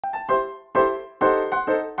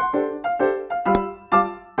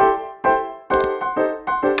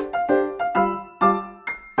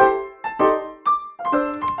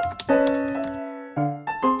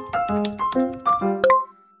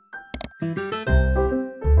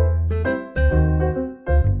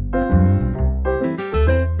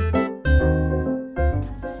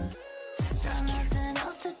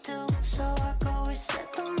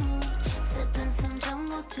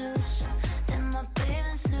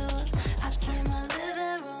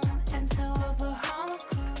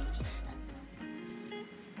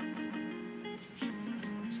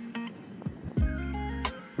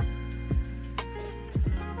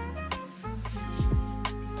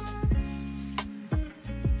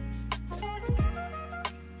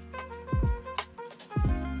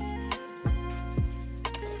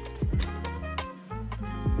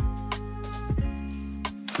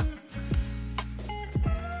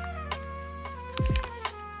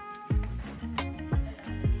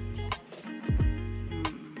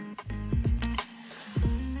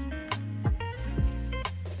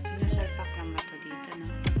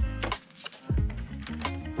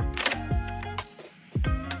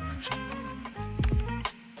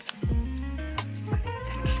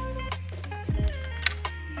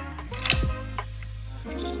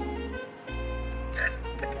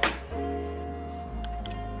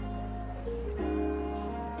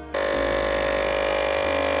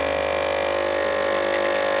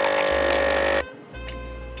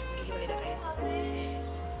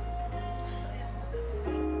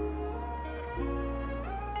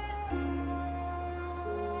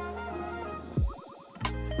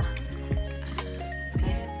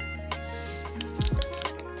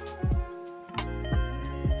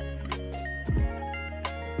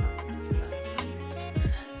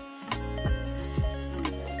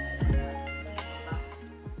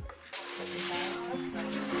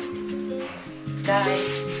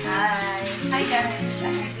Guys, hi. Hi guys.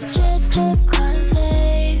 Drip, drip, crying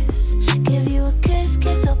face. Give you a kiss,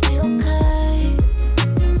 kiss, I'll be okay.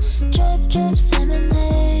 Drip, drip, say my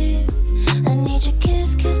name. I need your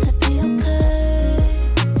kiss, kiss to be okay.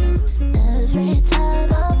 Every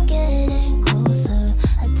time I'm getting closer,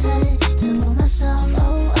 I tend to pull myself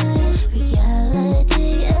away.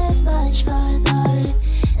 Reality is much farther,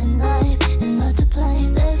 and life is hard to play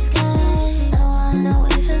this game. I don't wanna know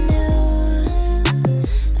even news.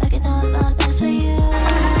 I can know my best for you.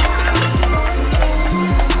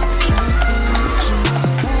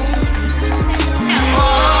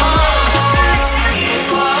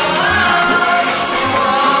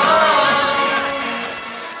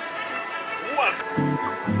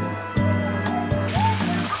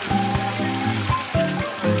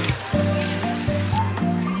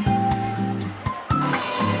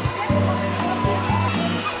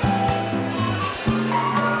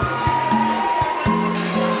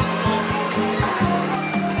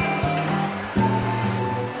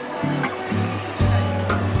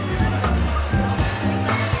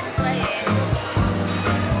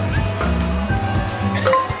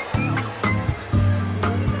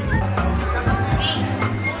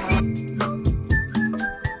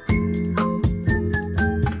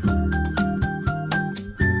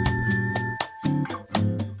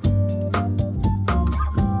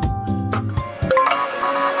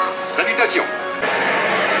 Salutations.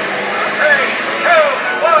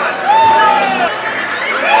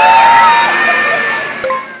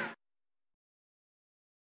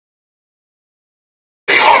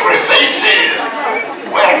 Hungry faces!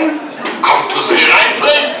 Well, you've come to the right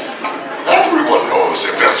place. Everyone knows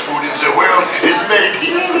the best food in the world is made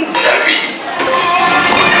here in Paris.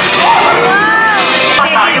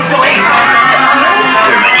 What are you doing?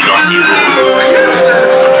 Quel manigancier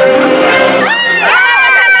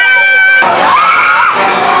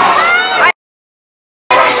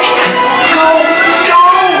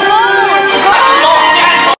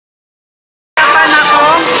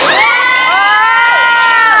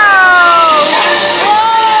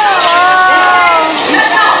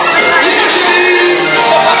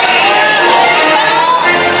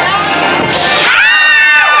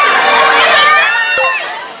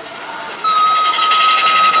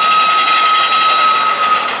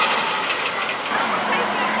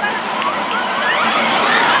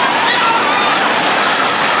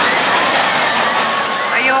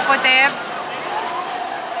Ayoko, Deb.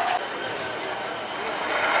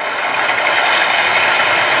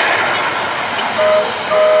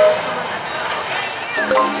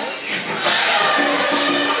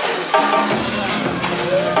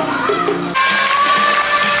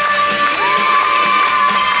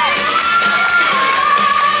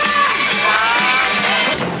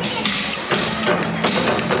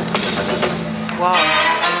 Wow.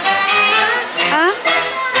 Huh?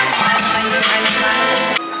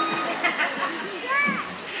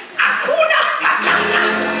 Hakuna Matata!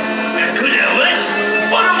 Hakuna what?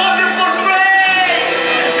 What a wonderful phrase!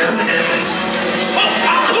 Hakuna what? Oh,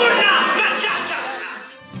 Hakuna Matata!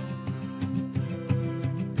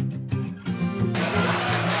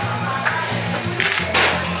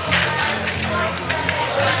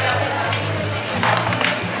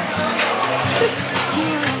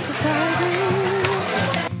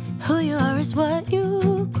 Who you are is what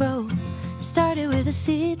you grow. Started with a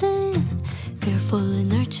seed, then carefully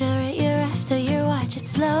nurture it year after year. Watch it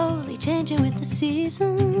slowly changing with the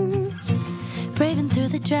seasons. Braving through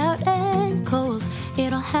the drought and cold.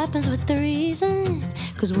 It all happens with the reason.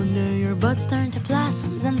 Cause one day your buds turn to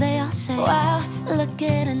blossoms and they all say, wow, look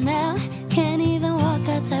at her now. Can't even walk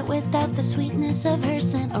outside without the sweetness of her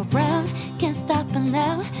scent around. Can't stop her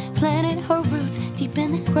now. Planting her roots deep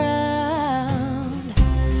in the ground.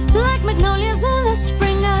 Like magnolias in the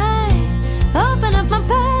spring, I open up my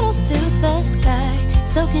petals to the sky,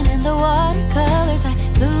 soaking in the watercolors I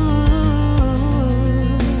bloom.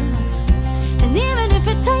 And even if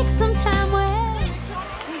it takes some time, well,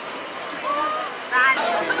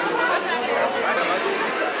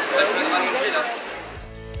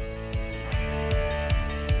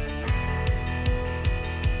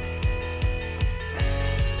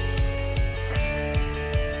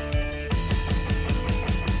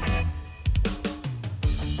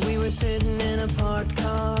 we were sitting in a parked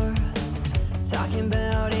car, talking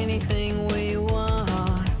about anything we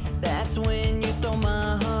want. That's when you stole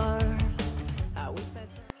my heart. I wish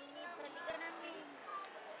that's...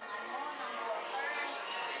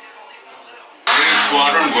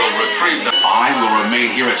 Squadron will retrieve the... I will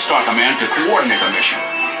remain here at Star Command to coordinate the mission.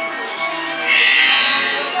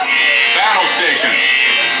 Battle stations.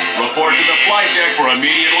 Report to the flight deck for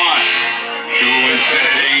immediate launch. To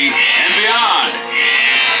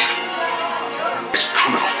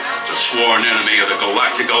sworn enemy of the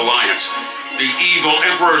Galactic Alliance, the evil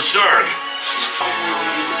Emperor Zurg.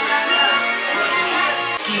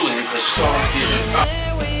 Stealing the Star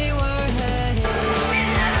Vision.